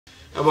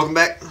Welcome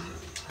back.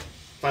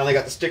 Finally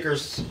got the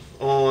stickers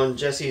on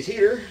Jesse's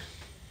heater.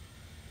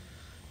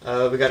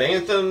 We got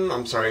Anthem,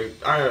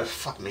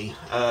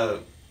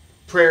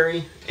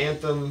 Prairie,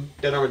 Anthem,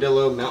 Dead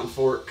Armadillo, Mountain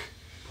Fork,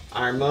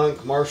 Iron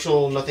Monk,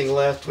 Marshall, Nothing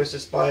Left,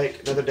 Twisted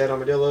Spike, another Dead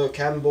Armadillo,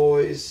 Cabin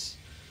Boys,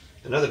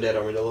 another Dead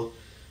Armadillo,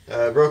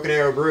 Broken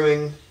Arrow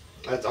Brewing.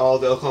 That's all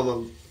the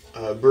Oklahoma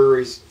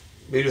breweries.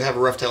 We do have a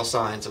Rough Tail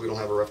sign, so we don't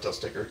have a Rough Tail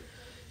sticker.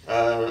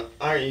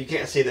 You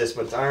can't see this,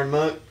 but it's Iron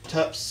Monk,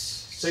 Tups,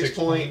 6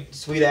 Point,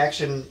 Sweet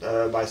Action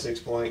by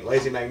 6 Point,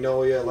 Lazy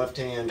Magnolia, Left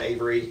Hand,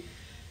 Avery,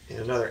 and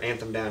another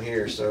Anthem down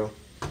here. So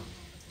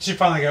she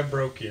finally got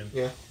broke in.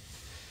 Yeah.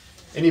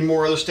 Any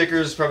more other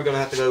stickers? Probably gonna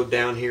have to go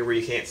down here where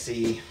you can't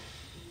see.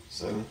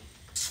 So,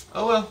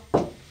 oh well.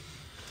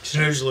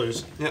 Snooze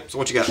lose. Yep. So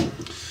what you got?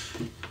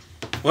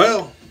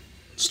 Well,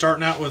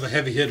 starting out with a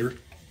heavy hitter,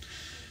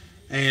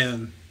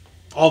 and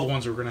all the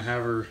ones we're gonna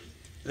have are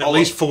at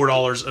least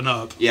 $4 and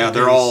up. Yeah,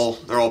 they're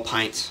all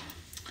pints.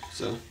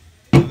 So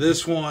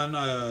this one,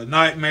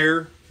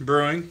 Nightmare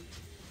Brewing,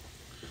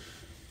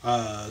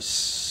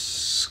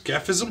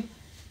 Scaphism,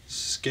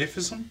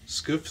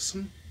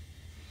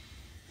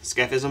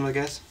 I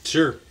guess.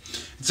 Sure.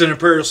 It's an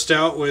Imperial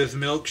Stout with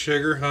milk,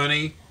 sugar,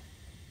 honey.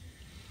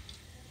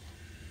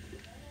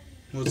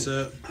 What's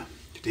that?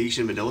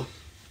 Tahitian vanilla.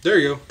 There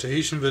you go.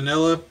 Tahitian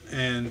vanilla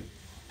and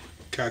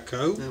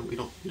cacao. No, we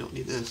don't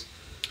need this.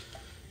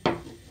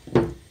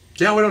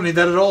 Yeah, we don't need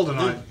that at all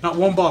tonight. No. Not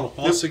one bottle.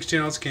 All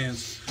 16-ounce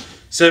cans.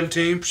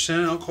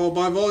 17% alcohol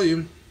by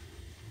volume.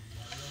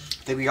 I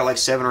think we got like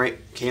 7 or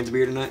 8 cans of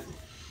beer tonight.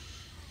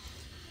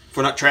 If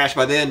we're not trashed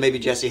by then, maybe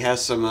Jesse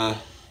has some,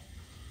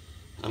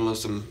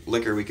 some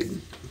liquor we could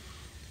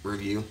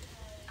review.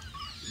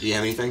 Do you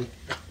have anything?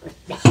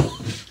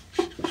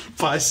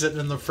 Probably sitting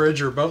in the fridge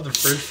or above the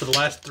fridge for the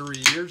last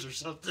 3 years or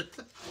something.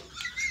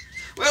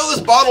 Well,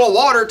 this bottle of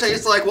water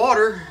tastes like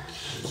water.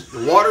 The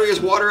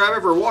wateriest water I've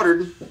ever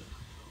watered.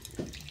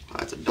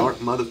 That's a dark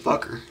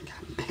motherfucker.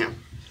 God damn.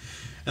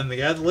 And the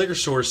guy at the liquor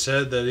store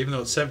said that even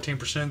though it's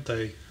 17%,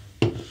 they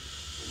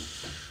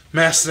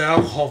mask the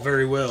alcohol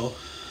very well.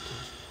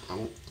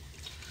 I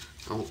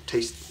won't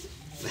taste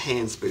the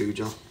hand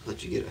spooge. I'll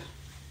let you get a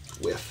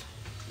whiff.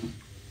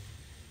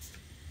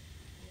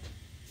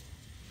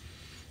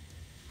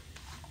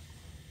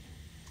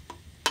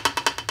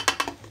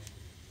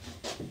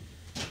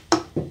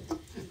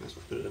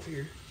 Put it up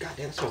here. God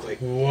damn, it smells like.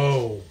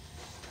 Whoa.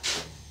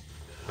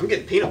 I'm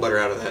getting peanut butter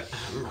out of that.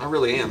 I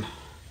really am.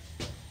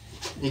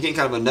 You getting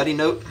kind of a nutty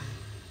note?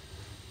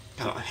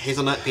 Kind of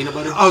hazelnut peanut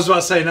butter? I was about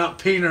to say not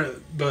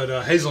peanut,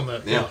 but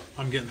hazelnut. Yeah.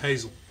 I'm getting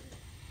hazel.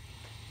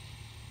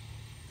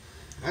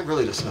 That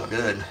really does smell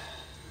good.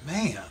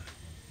 Man.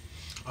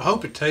 I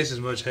hope it tastes as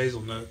much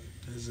hazelnut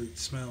as it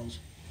smells.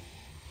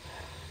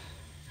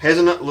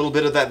 Hazelnut, a little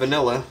bit of that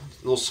vanilla. A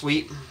little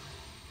sweet.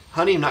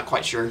 Honey, I'm not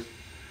quite sure.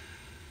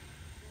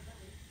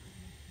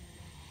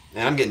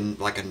 And I'm getting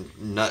like a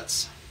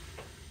nuts.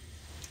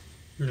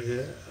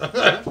 Yeah.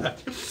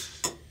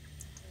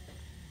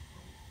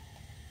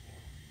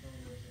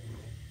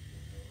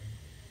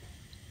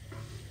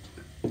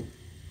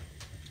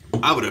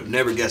 I would have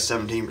never guessed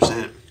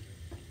 17%.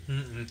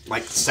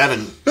 Like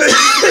 7.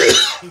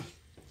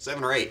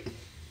 7 or 8.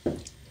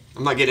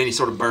 I'm not getting any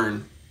sort of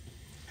burn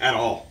at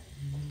all.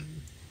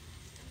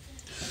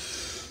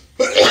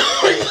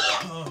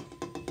 Well,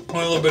 a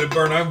little bit of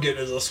burn I'm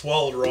getting is I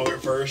swallowed wrong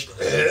at first.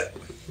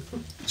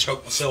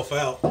 Choked myself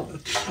out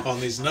on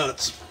these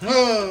nuts.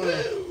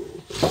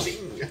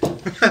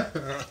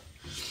 Bazinga.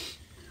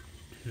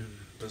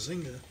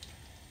 Bazinga.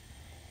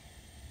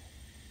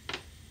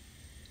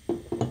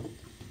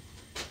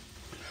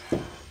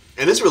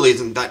 And this really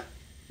isn't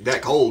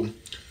that cold.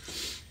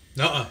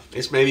 Nuh-uh.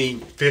 It's maybe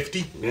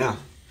 50. Yeah.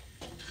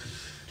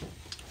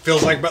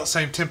 Feels like about the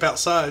same temp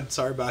outside.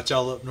 Sorry about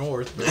y'all up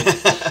north.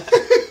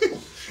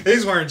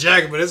 He's wearing a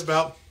jacket, but it's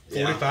about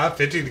 45,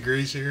 50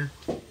 degrees here.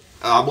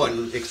 I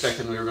wasn't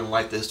expecting we were going to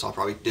like this, so I'll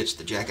probably ditch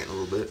the jacket a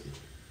little bit.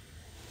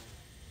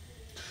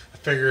 I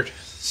figured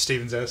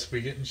Steven's ass would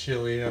be getting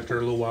chilly after a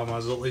little while. Might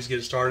as well at least get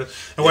it started.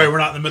 That way we're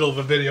not in the middle of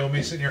a video of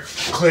me sitting here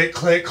click,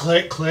 click,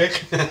 click,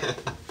 click.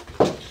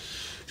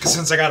 Because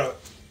since I got it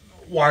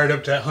wired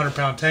up to that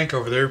 100-pound tank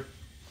over there,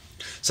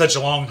 such a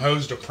long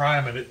hose to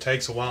prime it, it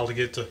takes a while to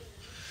get the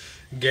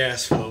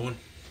gas flowing.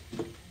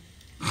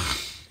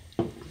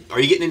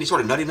 Are you getting any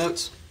sort of nutty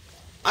notes?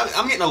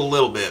 I'm getting a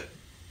little bit.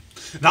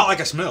 Not like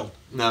I smelled.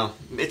 No,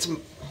 it's.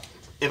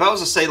 If I was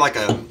to say like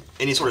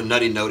any sort of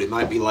nutty note, it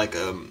might be like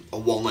a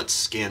walnut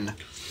skin,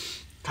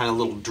 kind of a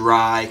little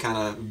dry, kind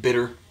of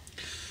bitter,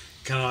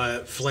 kind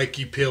of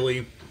flaky,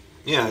 pilly.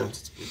 Yeah,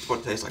 it's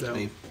what it tastes like to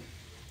me.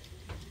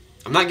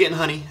 I'm not getting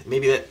honey.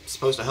 Maybe that's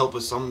supposed to help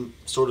with some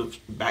sort of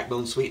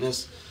backbone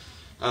sweetness.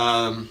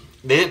 They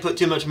didn't put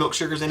too much milk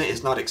sugars in it.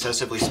 It's not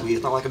excessively sweet.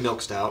 It's not like a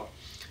milk stout.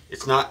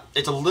 It's not.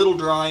 It's a little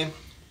dry.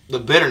 The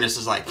bitterness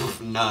is like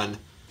none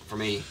for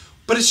me.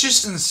 But it's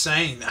just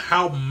insane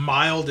how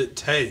mild it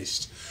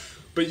tastes,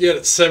 but yet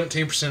it's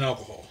 17%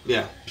 alcohol.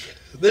 Yeah.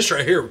 This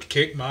right here would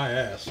kick my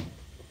ass.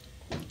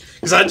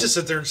 Because I just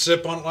sit there and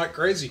sip on it like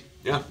crazy.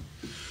 Yeah.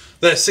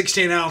 That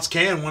 16-ounce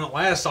can wouldn't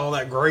last all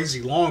that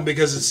crazy long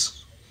because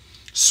it's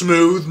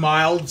smooth,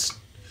 mild.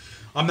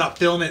 I'm not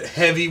feeling it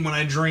heavy when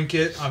I drink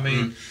it. I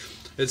mean,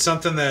 it's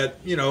something that,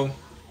 you know,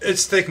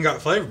 it's thick and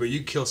got flavor, but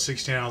you kill a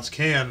 16-ounce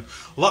can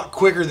a lot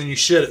quicker than you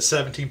should at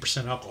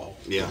 17% alcohol.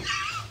 Yeah.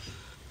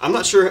 I'm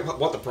not sure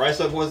what the price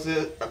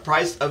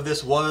of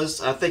this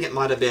was. I think it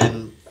might have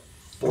been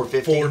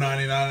 $4.50.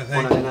 $4.99, I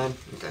think.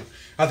 $4.99. Okay.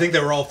 I think they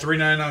were all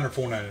 $3.99 or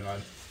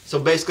 $4.99. So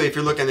basically, if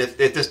you're looking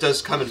at if this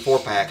does come in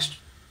 4-packs,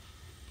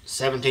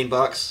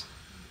 $17.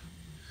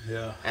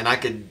 Yeah. And I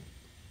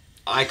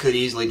could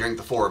easily drink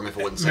the 4 of them if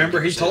it wasn't.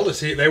 Remember, he told us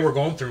they were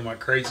going through them like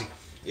crazy.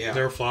 Yeah.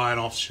 They were flying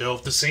off the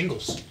shelf. The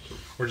singles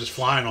were just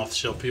flying off the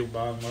shelf. People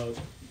buying them up.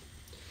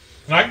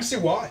 And I can see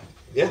why.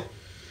 Yeah.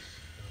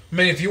 I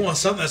mean, if you want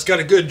something that's got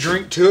a good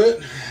drink to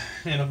it,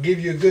 and it'll give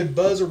you a good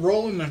buzz of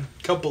rolling, then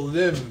a couple of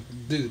them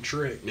do the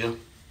trick. Yeah.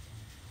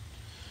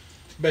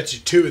 Bet you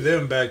 2 of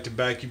them back to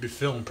back, you'd be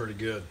feeling pretty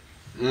good.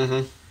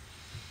 Mm-hmm.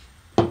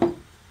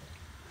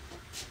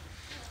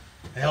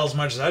 Hell, as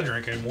much as I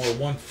drink anymore,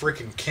 one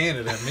freaking can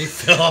of them, me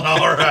feeling all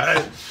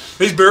right.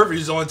 These beer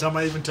reviews the only time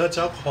I even touch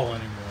alcohol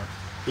anymore.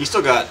 You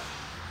still got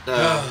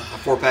a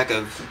 4-pack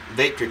of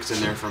vape tricks in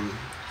there from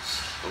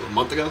a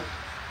month ago.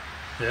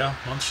 Yeah,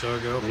 a month or so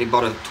ago. And he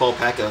bought a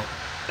 12-pack of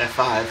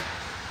F5.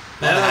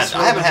 I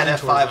haven't had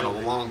F5 in a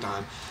long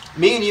time.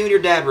 Me and you and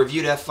your dad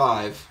reviewed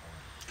F5,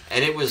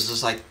 and it was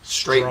just like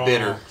straight Strong.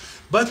 bitter.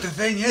 But the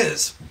thing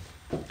is,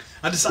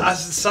 I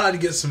decided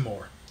to get some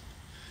more.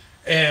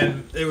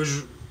 And it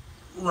was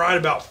right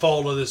about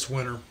fall of this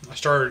winter.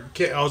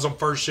 I was on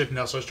first shift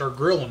now, so I started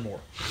grilling more.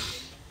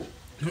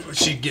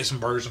 She'd get some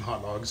burgers and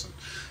hot dogs, and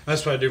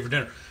that's what I do for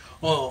dinner.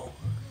 Well,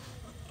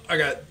 I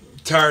got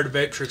tired of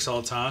vape tricks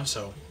all the time,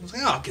 so I was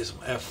like, I'll get some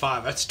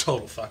F5. That's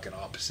total fucking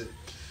opposite.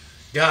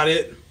 Got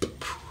it,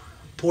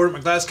 poured it in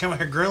my glass, came out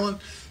here grilling.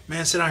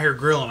 Man, sitting out here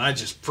grilling, I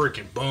just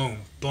freaking boom,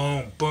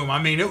 boom, boom.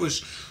 I mean, it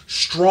was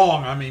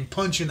strong. I mean,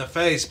 punch you in the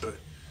face, but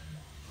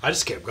I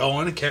just kept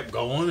going and kept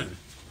going, and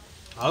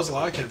I was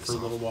liking it for a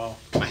little while.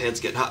 My head's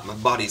getting hot. My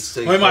body's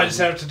sick. We might just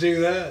have to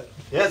do that.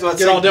 Yeah, that's what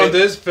Get all done with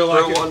this. Feel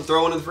like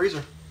throw one in the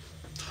freezer.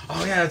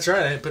 Oh yeah, that's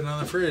right. I didn't put it on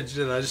the fridge,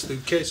 did I? I just threw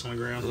the case on the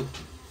ground.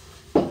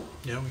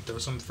 Yeah, we can throw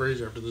some in the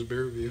freezer after this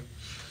beer review.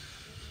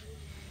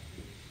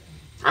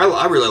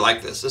 I really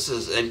like this. This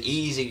is an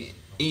easy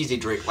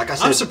drink. Like I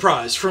said, I'm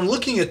surprised from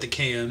looking at the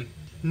can,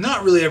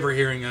 not really ever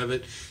hearing of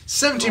it.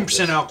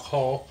 17%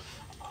 alcohol.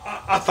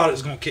 I thought it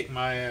was going to kick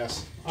my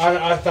ass.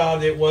 I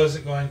thought it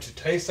wasn't going to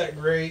taste that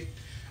great.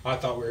 I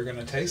thought we were going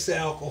to taste the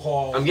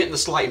alcohol. I'm getting a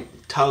slight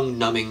tongue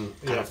numbing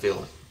kind of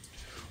feel.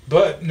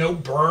 But no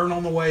burn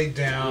on the way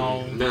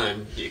down.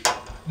 None.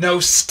 No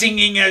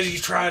stinging as you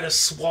try to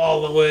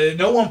swallow it.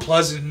 No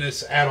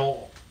unpleasantness at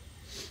all.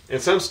 In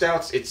some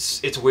stouts,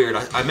 it's weird.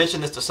 I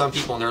mentioned this to some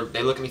people, and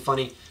they look at me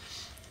funny.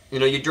 You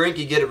know, you drink,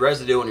 you get a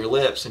residue on your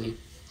lips, and you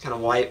kind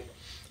of wipe.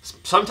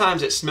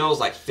 Sometimes it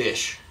smells like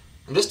fish,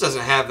 and this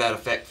doesn't have that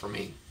effect for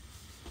me.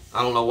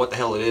 I don't know what the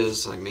hell it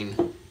is. I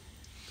mean,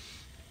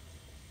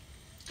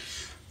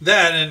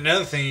 that and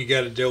another thing you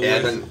got to deal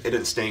with. It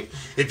didn't stink.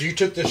 If you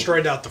took this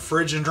straight out the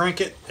fridge and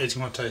drank it, it's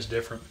going to taste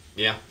different.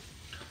 Yeah.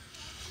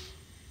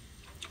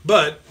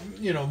 But,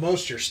 you know,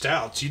 most of your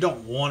stouts, you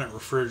don't want it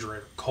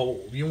refrigerated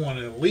cold. You want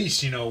it at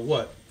least,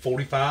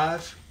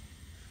 45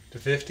 to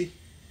 50?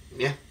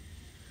 Yeah.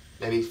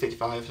 Maybe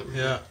 55. Something.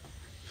 Yeah.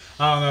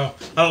 I don't know.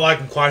 I don't like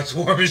them quite as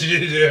warm as you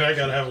do. I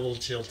got to have a little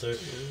chill, too.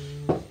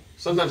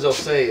 Sometimes they'll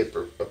say a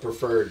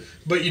preferred.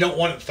 But you don't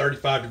want it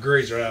 35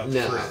 degrees right out of the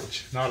No.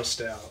 fridge. Not a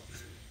stout.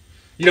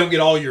 You don't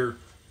get all your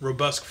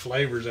robust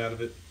flavors out of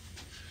it.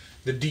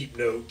 The deep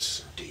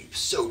notes. Deep.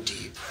 So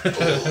deep.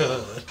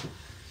 Oh.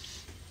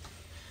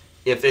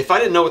 If I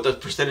didn't know what the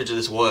percentage of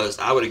this was,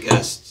 I would have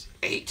guessed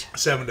 8.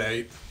 7 to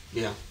 8.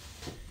 Yeah.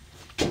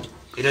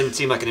 It doesn't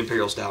seem like an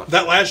imperial stout.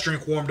 That last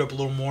drink warmed up a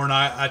little more, and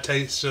I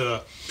tasted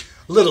a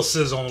little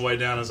sizzle on the way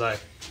down as I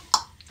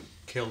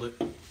killed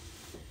it.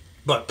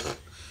 But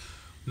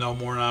no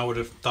more than I would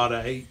have thought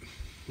of 8.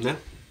 Yeah.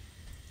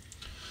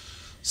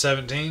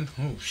 17?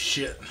 Oh,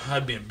 shit.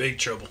 I'd be in big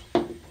trouble.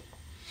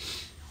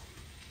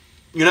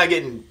 You're not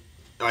getting,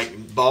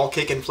 like, ball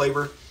kicking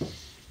flavor.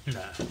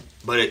 Nah.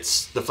 But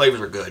the flavors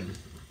are good.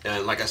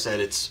 And like I said,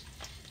 it's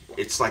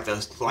like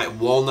the slight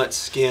walnut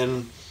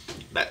skin,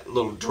 that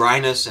little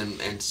dryness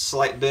and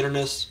slight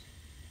bitterness.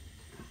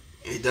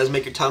 It does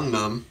make your tongue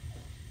numb.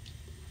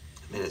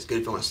 I mean, it's good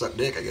if you want to suck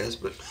dick, I guess,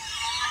 but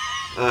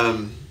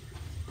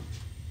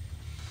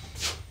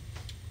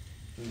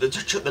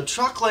the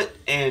chocolate,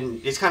 and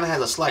it kind of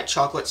has a slight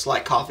chocolate,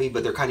 slight coffee,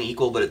 but they're kind of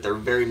equal, but they're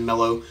very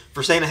mellow.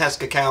 For saying it has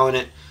cacao in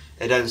it,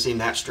 it doesn't seem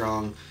that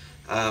strong.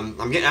 I'm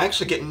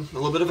actually getting a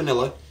little bit of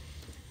vanilla.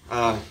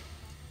 Kind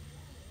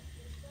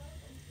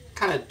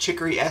of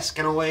chicory-esque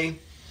in a way.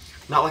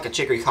 Not like a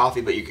chicory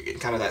coffee, but you get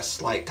kind of that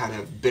slight kind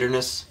of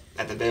bitterness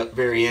at the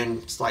very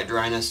end, slight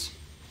dryness.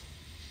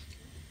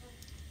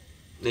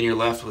 Then you're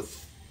left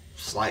with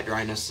slight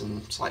dryness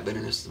and slight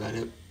bitterness. That's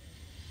about it.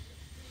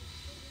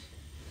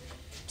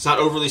 It's not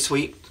overly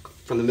sweet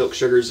from the milk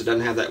sugars. It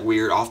doesn't have that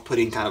weird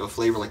off-putting kind of a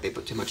flavor like they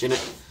put too much in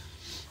it.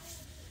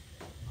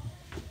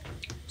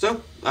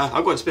 So,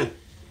 I'll go ahead and spin.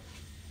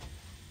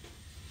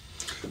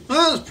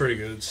 Well, that was pretty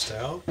good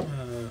stout.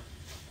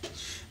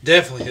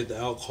 Definitely hit the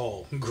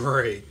alcohol.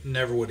 Great.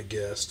 Never would have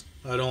guessed.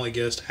 I'd only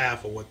guessed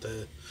half of what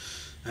the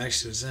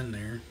actually was in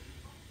there.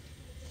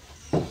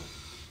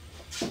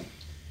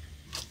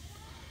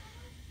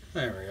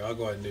 There we go. I'll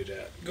go ahead and do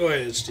that. Go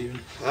ahead, Steven.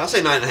 I'll say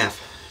 9.5.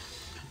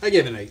 I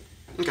give it an 8.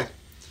 Okay.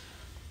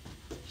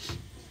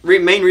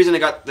 Main reason I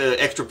got the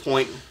extra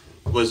point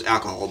was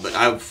alcohol, but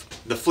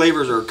the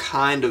flavors are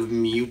kind of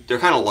mute. They're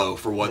kind of low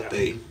for what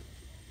they.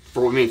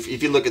 For I mean,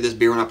 if you look at this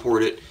beer when I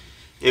poured it,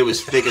 it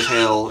was thick as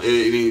hell.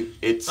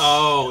 It's.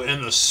 Oh,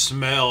 and the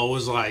smell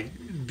was like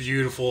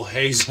beautiful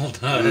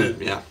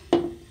hazelnut. Yeah.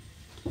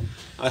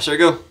 So there you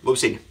go. What we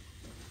seen?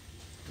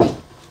 You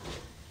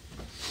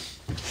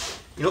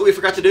know what we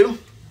forgot to do?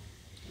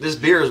 This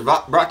beer is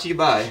brought to you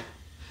by.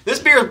 This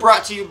beer is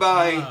brought to you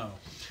by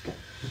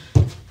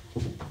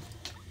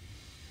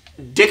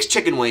Dick's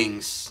Chicken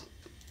Wings.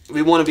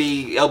 We want to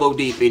be elbow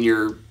deep in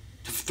your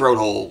throat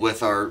hole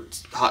with our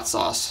hot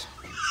sauce.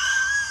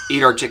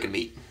 Eat our chicken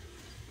meat.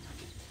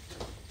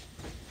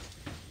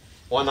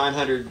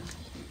 1-900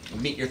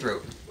 meet your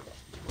throat.